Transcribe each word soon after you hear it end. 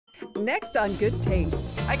next on Good Taste.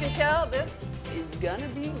 I can tell this is gonna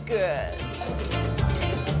be good.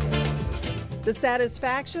 The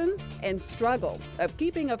satisfaction and struggle of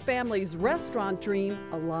keeping a family's restaurant dream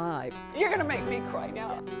alive. You're gonna make me cry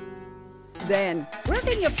now. Then, where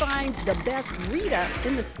can you find the best Rita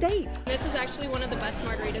in the state? This is actually one of the best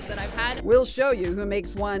margaritas that I've had. We'll show you who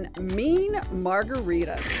makes one mean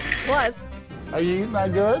margarita. Plus, are you eating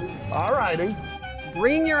that good? All righty.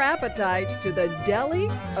 Bring your appetite to the deli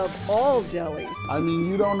of all delis. I mean,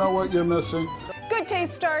 you don't know what you're missing. Good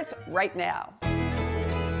Taste starts right now.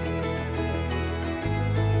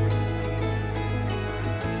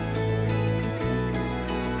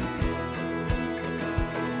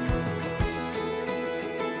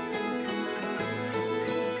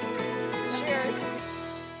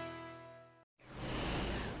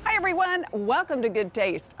 Hi everyone, welcome to Good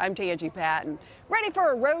Taste. I'm Tanji Patton. Ready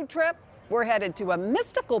for a road trip? We're headed to a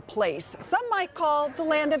mystical place some might call the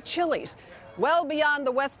land of chilies, well beyond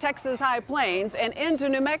the West Texas high plains and into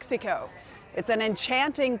New Mexico. It's an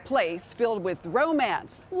enchanting place filled with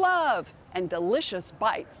romance, love, and delicious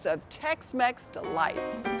bites of Tex-Mex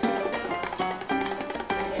delights.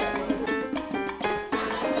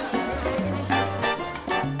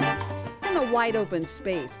 Wide open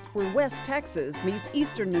space where West Texas meets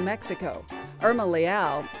eastern New Mexico. Irma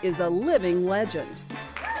Leal is a living legend.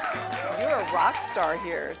 You're a rock star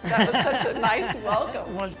here. That was such a nice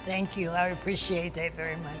welcome. Well, thank you. I appreciate that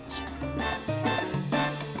very much.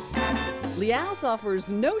 Leal's offers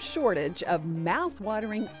no shortage of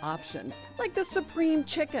mouth-watering options, like the supreme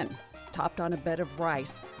chicken, topped on a bed of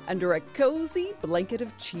rice under a cozy blanket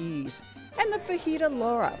of cheese, and the fajita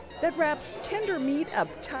Laura that wraps tender meat up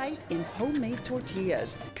tight in homemade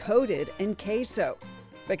tortillas coated in queso.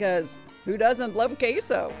 Because who doesn't love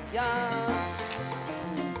queso? Yum.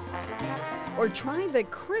 Or try the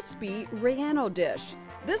crispy relleno dish.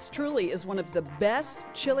 This truly is one of the best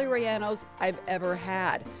chili rellenos I've ever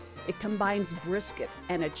had. It combines brisket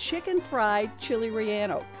and a chicken fried chili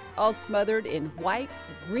relleno, all smothered in white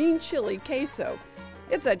green chili queso.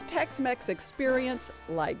 It's a Tex-Mex experience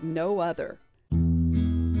like no other.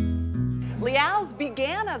 Leal's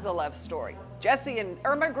began as a love story. Jesse and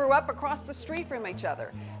Irma grew up across the street from each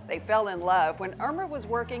other. They fell in love when Irma was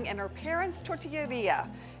working in her parents' tortilleria.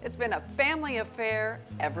 It's been a family affair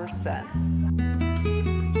ever since.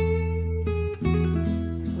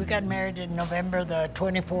 We got married in November the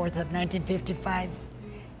 24th of 1955,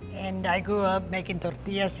 and I grew up making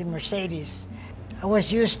tortillas in Mercedes. I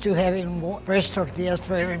was used to having fresh tortillas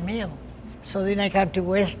for every meal. So then I came to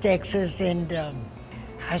West Texas, and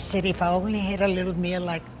I said if I only had a little meal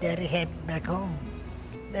like Daddy had back home.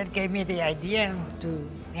 That gave me the idea to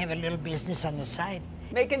have a little business on the side.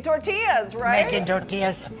 Making tortillas, right? Making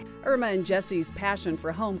tortillas. Irma and Jesse's passion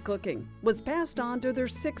for home cooking was passed on to their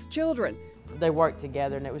 6 children. They worked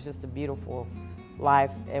together, and it was just a beautiful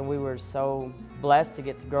life, and we were so blessed to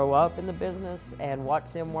get to grow up in the business and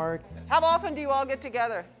watch them work. How often do you all get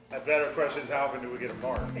together? A better question is how often do we get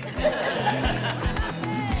apart?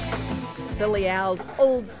 The Leal's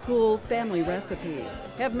old school family recipes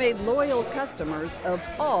have made loyal customers of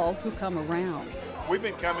all who come around. We've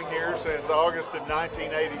been coming here since August of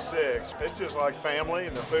 1986. It's just like family,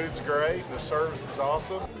 and the food's great, the service is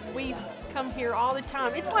awesome. We come here all the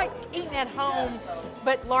time. It's like eating at home,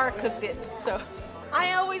 but Laura cooked it, so.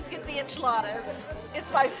 I always get the enchiladas.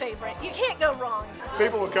 It's my favorite. You can't go wrong.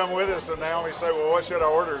 People will come with us and they always say, well, what should I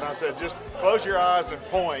order? And I said, just close your eyes and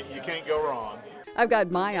point. You can't go wrong. I've got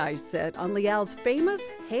my eyes set on Leal's famous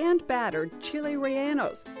hand-battered chili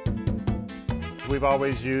rellenos. We've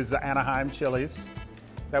always used the Anaheim chilies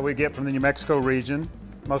that we get from the New Mexico region,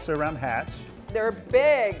 mostly around Hatch. They're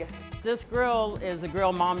big. This grill is a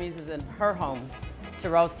grill Mom uses in her home to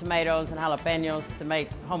roast tomatoes and jalapenos to make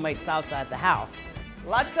homemade salsa at the house.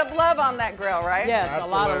 Lots of love on that grill, right? Yes,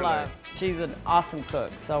 Absolutely. A lot of love. She's an awesome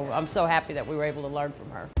cook, so I'm so happy that we were able to learn from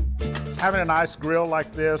her. Having a nice grill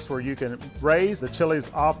like this where you can raise the chilies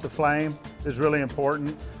off the flame is really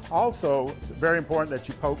important. Also, it's very important that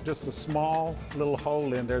you poke just a small little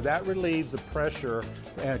hole in there. That relieves the pressure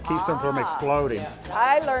and keeps them from exploding. Yes.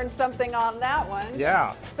 I learned something on that one.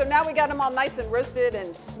 Yeah. So now we got them all nice and roasted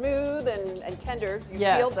and smooth and tender. You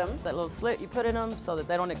peeled them. That little slit you put in them so that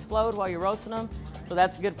they don't explode while you're roasting them. So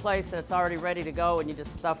that's a good place that it's already ready to go, and you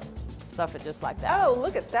just stuff it just like that. Oh,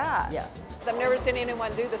 look at that. Yes. I've never seen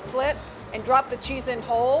anyone do the slit and drop the cheese in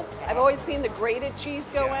whole. I've always seen the grated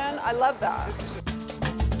cheese go in. I love that.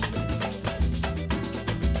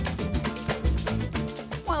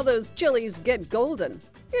 While those chilies get golden,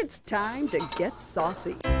 it's time to get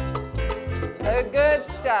saucy. The good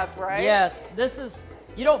stuff, right? Yes, this is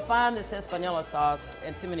You don't find this Española sauce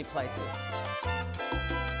in too many places.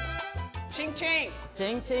 Ching ching.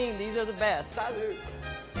 Ching ching, these are the best. Salud.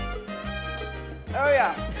 Oh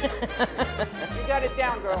yeah. You got it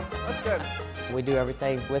down, girl. That's good. We do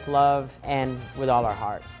everything with love and with all our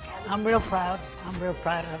heart. I'm real proud. I'm real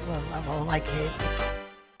proud of all my kids.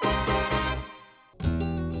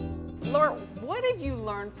 Laura, what have you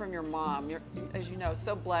learned from your mom? You're, as you know,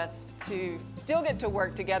 so blessed to still get to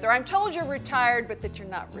work together. I'm told you're retired, but that you're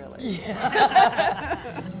not really.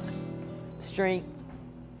 Yeah. Strength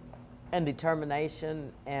and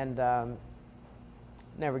determination and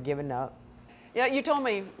never giving up. Yeah, you told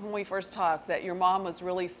me when we first talked that your mom was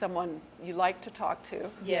really someone you like to talk to.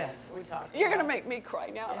 Yes, we talked. You're going to make me cry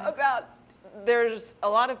now about there's a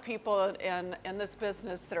lot of people in this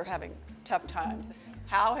business that are having tough times.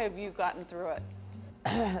 How have you gotten through it?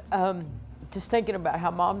 Just thinking about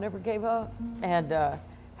how Mom never gave up and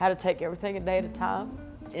how to take everything a day at a time.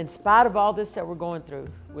 In spite of all this that we're going through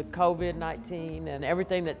with COVID-19 and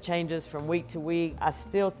everything that changes from week to week, I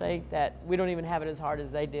still think that we don't even have it as hard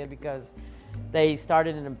as they did because they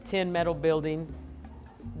started in a tin metal building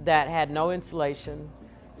that had no insulation.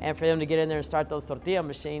 And for them to get in there and start those tortilla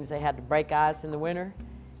machines, they had to break ice in the winter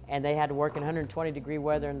and they had to work in 120-degree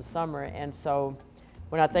weather in the summer. And so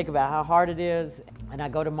when I think about how hard it is, and I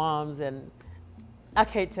go to Mom's and I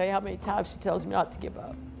can't tell you how many times she tells me not to give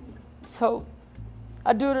up. So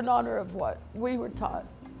I do it in honor of what we were taught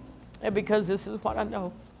and because this is what I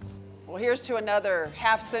know. Well, here's to another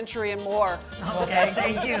half century and more. Okay,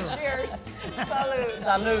 thank you. Cheers. Salud.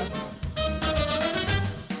 Salud.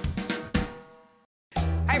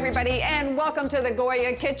 Hi, everybody, and welcome to the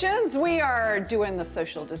Goya Kitchens. We are doing the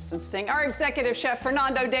social distance thing. Our executive chef,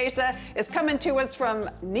 Fernando Deza, is coming to us from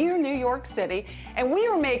near New York City, and we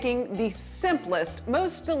are making the simplest,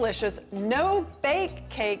 most delicious, no-bake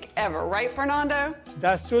cake ever. Right, Fernando?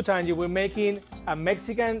 That's true, Tanji. We're making a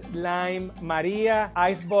Mexican lime Maria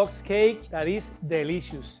icebox cake that is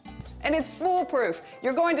delicious. And it's foolproof.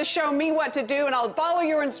 You're going to show me what to do, and I'll follow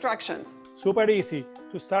your instructions. Super easy.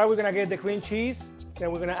 To start, we're gonna get the cream cheese.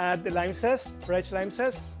 Then we're gonna add the lime zest, fresh lime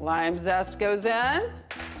zest. Lime zest goes in.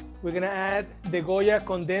 We're gonna add the Goya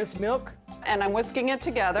condensed milk. And I'm whisking it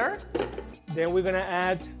together. Then we're gonna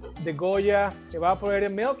add the Goya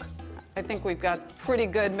evaporated milk. I think we've got a pretty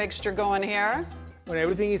good mixture going here. When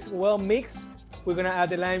everything is well mixed, we're gonna add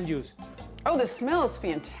the lime juice. Oh, the smell is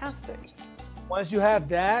fantastic. Once you have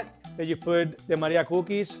that, then you put the Maria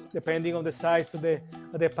cookies, depending on the size of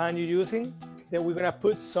the pan you're using. Then we're gonna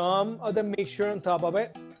put some of the mixture on top of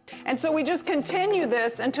it. And so we just continue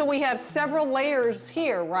this until we have several layers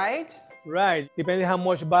here, right? Right, depending how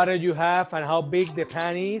much butter you have and how big the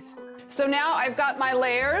pan is. So now I've got my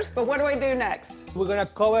layers, but what do I do next? We're gonna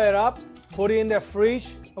cover it up, put it in the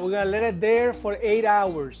fridge, and we're gonna let it there for 8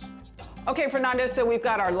 hours. Okay, Fernando, so we've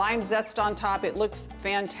got our lime zest on top. It looks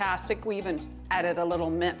fantastic. We even added a little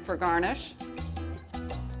mint for garnish.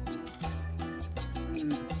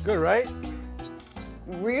 Good, right?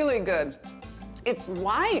 Really good. It's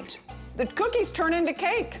light. The cookies turn into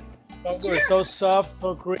cake. So good, so soft,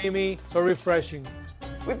 so creamy, so refreshing.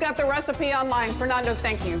 We've got the recipe online. Fernando,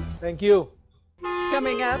 thank you. Thank you.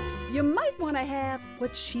 Coming up, you might want to have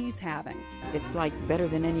what she's having. It's like better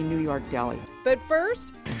than any New York deli. But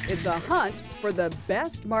first, it's a hunt for the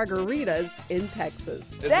best margaritas in Texas.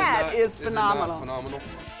 That is phenomenal. Phenomenal.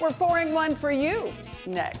 We're pouring one for you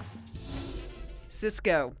next.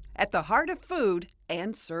 Cisco, at the heart of food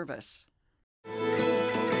and service.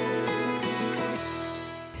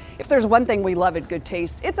 If there's one thing we love at Good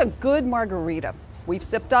Taste, it's a good margarita. We've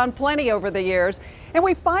sipped on plenty over the years, and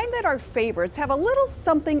we find that our favorites have a little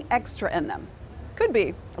something extra in them. Could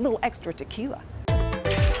be a little extra tequila.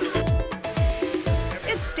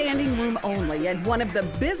 It's standing room only at one of the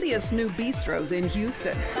busiest new bistros in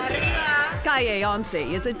Houston. Calle Once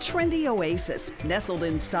is a trendy oasis nestled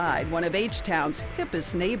inside one of H-Town's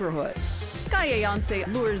hippest neighborhoods. Calle Once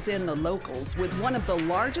lures in the locals with one of the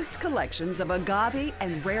largest collections of agave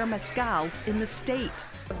and rare mezcals in the state.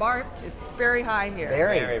 The bar is very high here.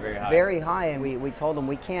 Very high. Very high, and we told them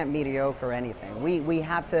we can't mediocre anything. We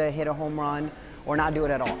have to hit a home run or not do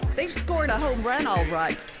it at all. They've scored a home run all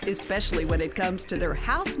right, especially when it comes to their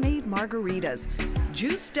house-made margaritas,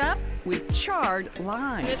 juiced up with charred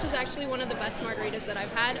lime. This is actually one of the best margaritas that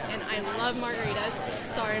I've had, and I love margaritas.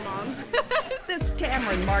 Sorry, Mom. This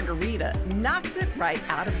tamarind margarita knocks it right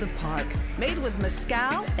out of the park, made with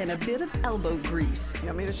mezcal and a bit of elbow grease. You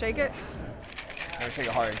want me to shake it? I gotta shake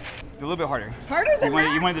it hard. Do a little bit harder. Harder than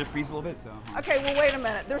that? You wanted it to freeze a little bit, so. Okay, well, wait a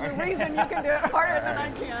minute. There's a reason you can do it harder than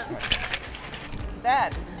I can.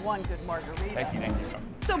 That is one good margarita. Thank you.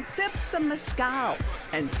 So sip some mezcal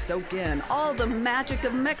and soak in all the magic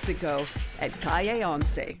of Mexico at Calle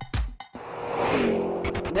Once.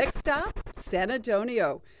 Next stop, San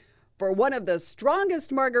Antonio, for one of the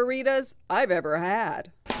strongest margaritas I've ever had.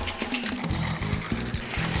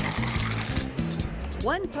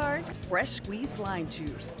 1 part fresh squeezed lime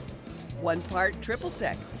juice, 1 part triple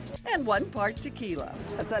sec, and 1 part tequila.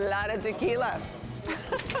 That's a lot of tequila.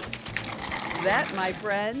 That, my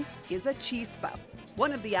friends, is a chispa,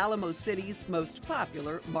 one of the Alamo City's most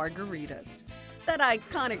popular margaritas. That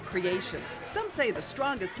iconic creation, some say the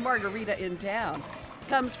strongest margarita in town,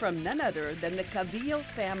 comes from none other than the Cavillo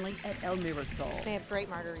family at El Mirasol. They have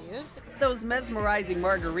great margaritas. Those mesmerizing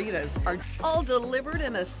margaritas are all delivered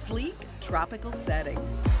in a sleek, tropical setting.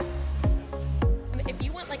 If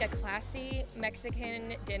you want like a classy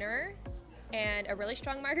Mexican dinner and a really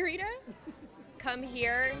strong margarita, come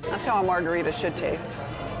here. That's how a margarita should taste.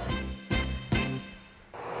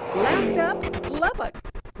 Last up, Lubbock,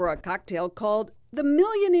 for a cocktail called the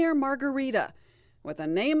Millionaire Margarita. With a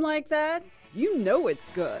name like that, you know it's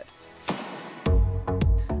good.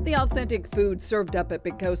 The authentic food served up at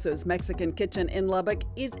Picoso's Mexican Kitchen in Lubbock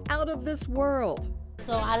is out of this world.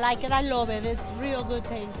 So I like it, I love it, it's real good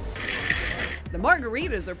taste. The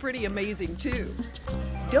margaritas are pretty amazing too.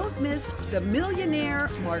 Don't miss the Millionaire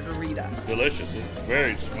Margarita. Delicious, it's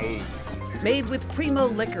very smooth. Made with primo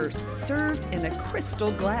liquors, served in a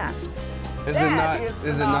crystal glass. Is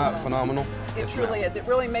it not phenomenal? It truly is. It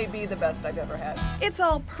really may be the best I've ever had. It's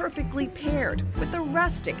all perfectly paired with a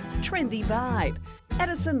rustic, trendy vibe.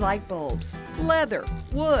 Edison light bulbs, leather,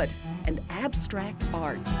 wood, and abstract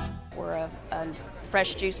art. We're a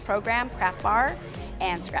fresh juice program, craft bar,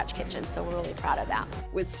 and scratch kitchen, so we're really proud of that.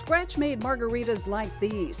 With scratch-made margaritas like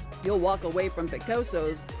these, you'll walk away from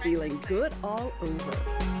Picoso's feeling good all over.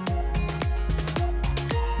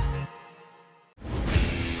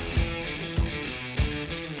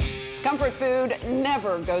 Comfort food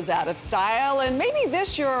never goes out of style, and maybe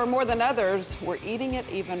this year more than others, we're eating it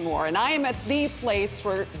even more. And I am at the place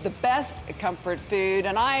for the best comfort food,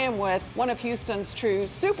 and I am with one of Houston's true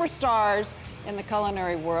superstars in the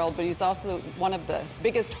culinary world, but he's also one of the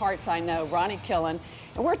biggest hearts I know, Ronnie Killen.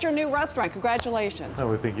 And we're at your new restaurant. Congratulations. Oh,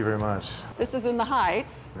 well, thank you very much. This is in the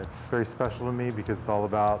Heights. It's very special to me because it's all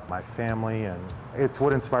about my family, and it's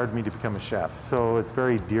what inspired me to become a chef. So it's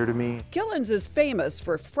very dear to me. Killen's is famous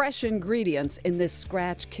for fresh ingredients in this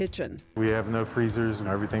scratch kitchen. We have no freezers and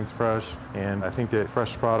everything's fresh. And I think that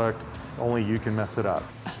fresh product, only you can mess it up.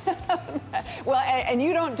 Well, and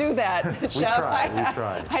you don't do that, Chef. We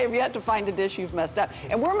try. I have yet to find a dish you've messed up.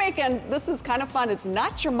 And we're making, this is kind of fun, it's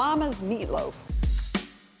Not Your Mama's meatloaf.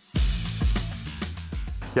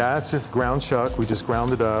 Yeah, it's just ground chuck. We just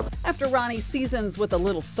ground it up. After Ronnie seasons with a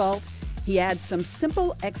little salt, he adds some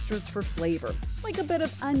simple extras for flavor, like a bit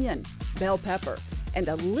of onion, bell pepper, and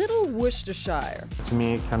a little Worcestershire. To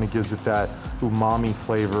me, it kind of gives it that umami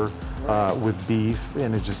flavor with beef,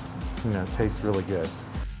 and it just, tastes really good.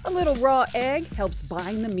 A little raw egg helps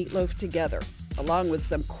bind the meatloaf together, along with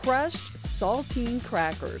some crushed saltine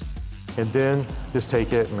crackers. And then just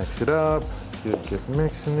take it, mix it up, get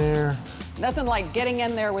mix in there. Nothing like getting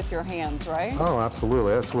in there with your hands, right? Oh,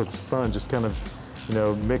 absolutely. That's what's fun, just kind of,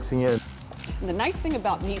 mixing it. And the nice thing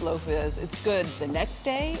about meatloaf is it's good the next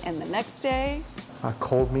day and the next day. A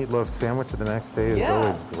cold meatloaf sandwich the next day is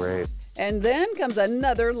always great. And then comes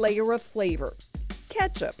another layer of flavor,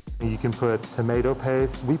 ketchup. You can put tomato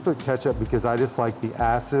paste. We put ketchup because I just like the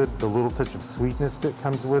acid, the little touch of sweetness that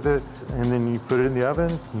comes with it. And then you put it in the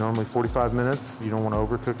oven, normally 45 minutes. You don't want to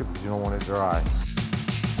overcook it because you don't want it dry.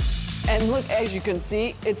 And look, as you can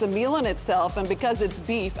see, it's a meal in itself, and because it's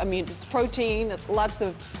beef, it's protein, it's lots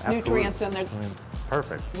of nutrients in there. It's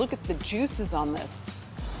perfect. Look at the juices on this.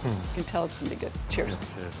 You can tell it's gonna be good. Cheers.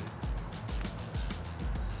 Cheers.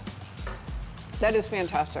 That is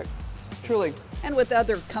fantastic, truly. And with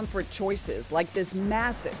other comfort choices, like this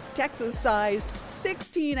massive Texas-sized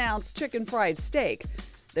 16-ounce chicken fried steak,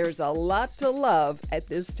 there's a lot to love at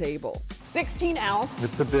this table. 16-ounce.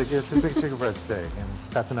 It's a big chicken fried steak, and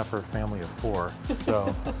that's enough for a family of 4.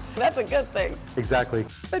 So that's a good thing. Exactly.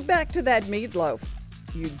 But back to that meatloaf.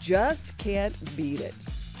 You just can't beat it.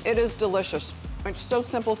 It is delicious. It's so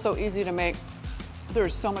simple, so easy to make.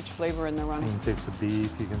 There's so much flavor in there, Ronnie. You can taste the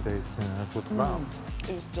beef. You can taste. That's what it's about.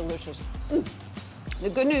 It is delicious. The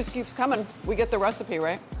good news keeps coming. We get the recipe,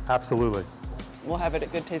 right? Absolutely. We'll have it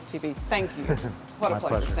at Good Taste TV. Thank you. What a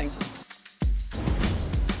pleasure. Thank you.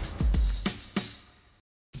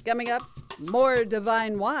 Coming up, more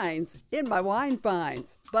divine wines in my wine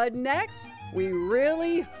finds. But next, we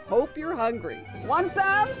really hope you're hungry. Want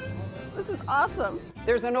some? This is awesome.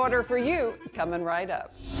 There's an order for you coming right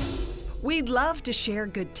up. We'd love to share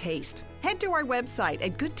good taste. Head to our website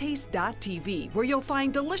at goodtaste.tv, where you'll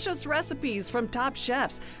find delicious recipes from top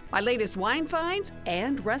chefs, my latest wine finds,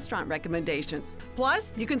 and restaurant recommendations.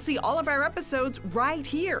 Plus, you can see all of our episodes right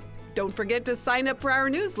here. Don't forget to sign up for our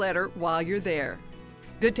newsletter while you're there.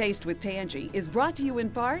 Good Taste with Tanji is brought to you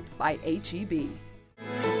in part by H-E-B.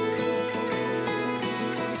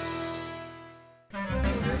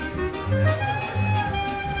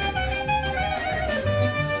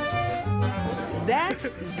 That's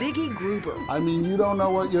Ziggy Gruber. I mean, you don't know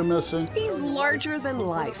what you're missing. He's larger than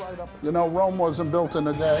life. You know, Rome wasn't built in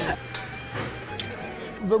a day.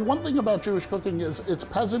 The one thing about Jewish cooking is it's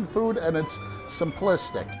peasant food and it's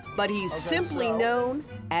simplistic. But he's simply known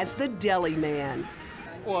as the Deli Man.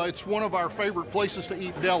 Well, it's one of our favorite places to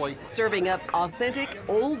eat deli. Serving up authentic,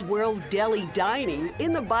 old-world deli dining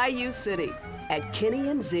in the Bayou City at Kenny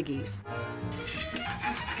and Ziggy's.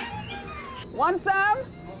 Want some?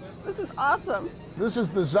 This is awesome. This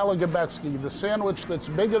is the Zellagabetsky, the sandwich that's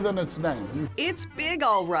bigger than its name. It's big,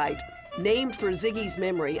 all right. Named for Ziggy's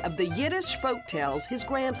memory of the Yiddish folktales his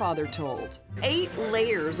grandfather told. 8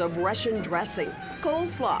 layers of Russian dressing,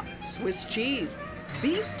 coleslaw, Swiss cheese,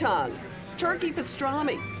 beef tongue, turkey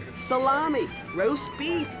pastrami, salami, roast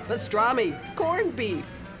beef, pastrami, corned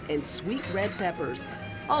beef, and sweet red peppers,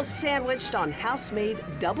 all sandwiched on house-made,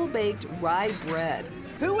 double-baked rye bread.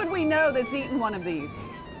 Who would we know that's eaten one of these?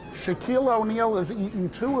 Shaquille O'Neal has eaten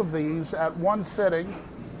 2 of these at one sitting.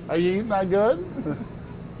 Are you eating that good?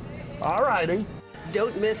 All righty.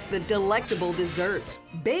 Don't miss the delectable desserts,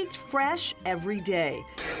 baked fresh every day.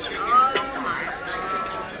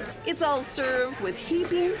 It's all served with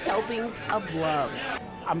heaping helpings of love.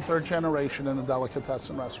 I'm 3rd generation in the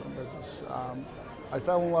Delicatessen restaurant business. I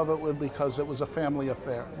fell in love with it because it was a family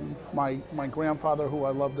affair. My grandfather, who I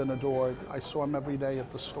loved and adored, I saw him every day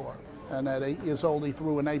at the store. And at 8 years old, he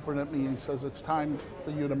threw an apron at me and says, "It's time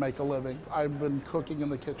for you to make a living." I've been cooking in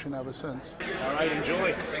the kitchen ever since. All right,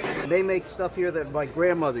 enjoy. They make stuff here that my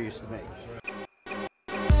grandmother used to make.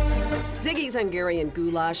 Ziggy's Hungarian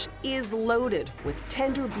goulash is loaded with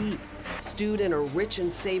tender beef, stewed in a rich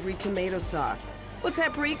and savory tomato sauce, with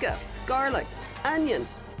paprika, garlic,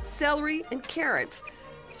 onions, celery, and carrots,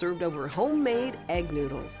 served over homemade egg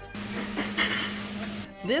noodles.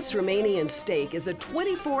 This Romanian steak is a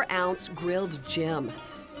 24-ounce grilled gem,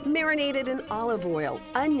 marinated in olive oil,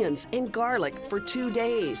 onions, and garlic for 2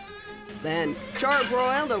 days. Then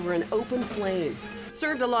charbroiled over an open flame,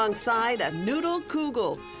 served alongside a noodle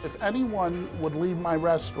kugel. If anyone would leave my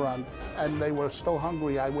restaurant and they were still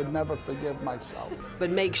hungry, I would never forgive myself.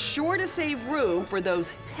 But make sure to save room for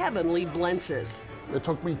those heavenly blentzes. It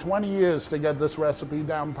took me 20 years to get this recipe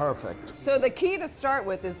down perfect. So the key to start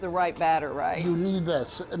with is the right batter, right? You need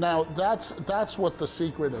this. Now, that's what the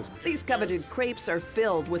secret is. These coveted crepes are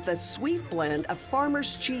filled with a sweet blend of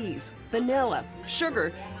farmer's cheese, vanilla,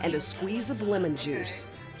 sugar, and a squeeze of lemon juice.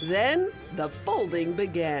 Then the folding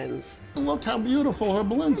begins. Look how beautiful her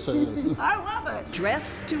blintz is. I love it.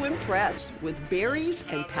 Dressed to impress with berries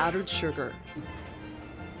and powdered sugar.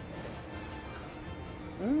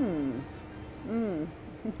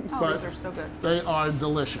 But these are so good. They are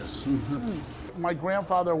delicious. My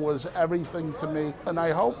grandfather was everything to me, and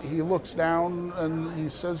I hope he looks down and he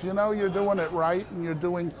says, "You know, you're doing it right, and you're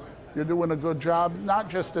doing a good job, not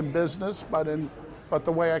just in business, but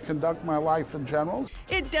the way I conduct my life in general."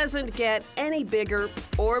 It doesn't get any bigger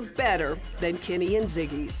or better than Kenny and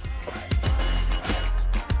Ziggy's.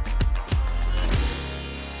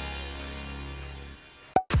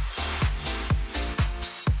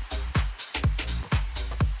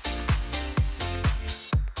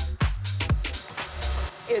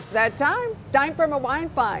 It's that time for my wine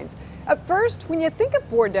finds. At first, when you think of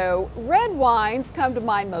Bordeaux, red wines come to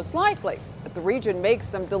mind most likely, but the region makes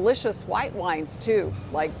some delicious white wines too,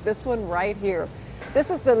 like this one right here. This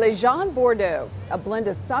is the Lejeune Bordeaux, a blend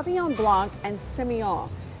of Sauvignon Blanc and Semillon.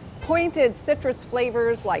 Pointed citrus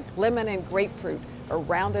flavors like lemon and grapefruit are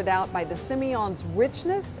rounded out by the Semillon's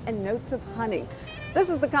richness and notes of honey. This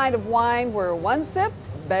is the kind of wine where one sip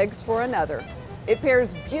begs for another. It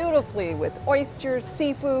pairs beautifully with oysters,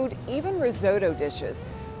 seafood, even risotto dishes.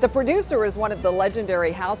 The producer is one of the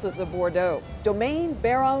legendary houses of Bordeaux. Domaine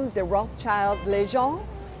Baron de Rothschild Lejeune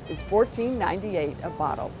is $14.98 a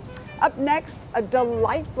bottle. Up next, a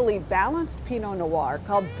delightfully balanced Pinot Noir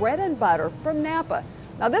called Bread and Butter from Napa.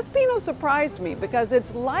 Now this Pinot surprised me because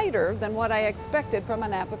it's lighter than what I expected from a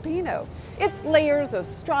Napa Pinot. It's layers of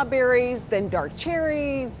strawberries, then dark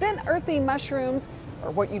cherries, then earthy mushrooms, or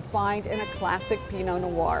what you'd find in a classic Pinot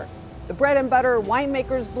Noir. The Bread and Butter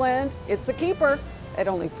Winemaker's Blend, it's a keeper. at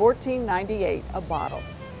only $14.98 a bottle.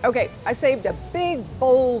 Okay, I saved a big,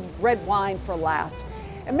 bold red wine for last.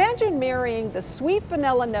 Imagine marrying the sweet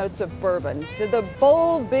vanilla notes of bourbon to the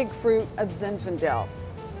bold, big fruit of Zinfandel.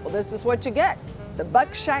 Well, this is what you get. The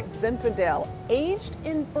Buckshot Zinfandel, aged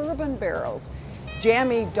in bourbon barrels.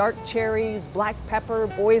 Jammy dark cherries, black pepper,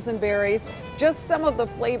 boysenberries, just some of the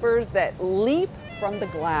flavors that leap from the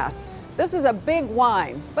glass. This is a big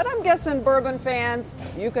wine, but I'm guessing bourbon fans,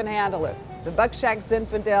 you can handle it. The Buckshot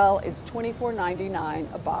Zinfandel is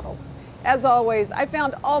 $24.99 a bottle. As always, I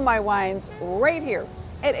found all my wines right here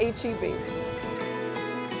at H-E-B.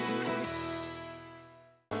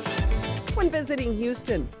 When visiting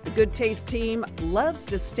Houston, the Good Taste team loves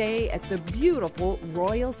to stay at the beautiful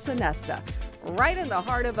Royal Sonesta, right in the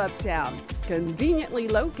heart of Uptown, conveniently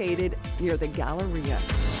located near the Galleria.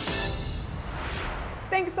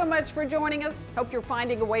 Thanks so much for joining us. Hope you're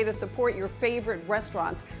finding a way to support your favorite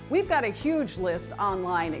restaurants. We've got a huge list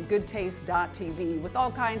online at goodtaste.tv with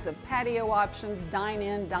all kinds of patio options, dine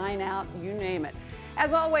in, dine out, you name it.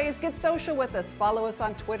 As always, get social with us. Follow us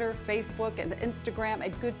on Twitter, Facebook, and Instagram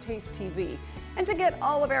at Good Taste TV. And to get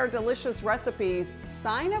all of our delicious recipes,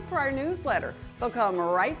 sign up for our newsletter. They'll come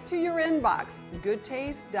right to your inbox,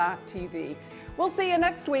 goodtaste.tv. We'll see you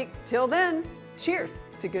next week. Till then, cheers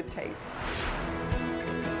to good taste.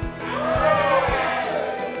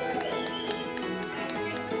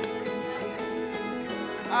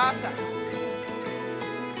 Awesome.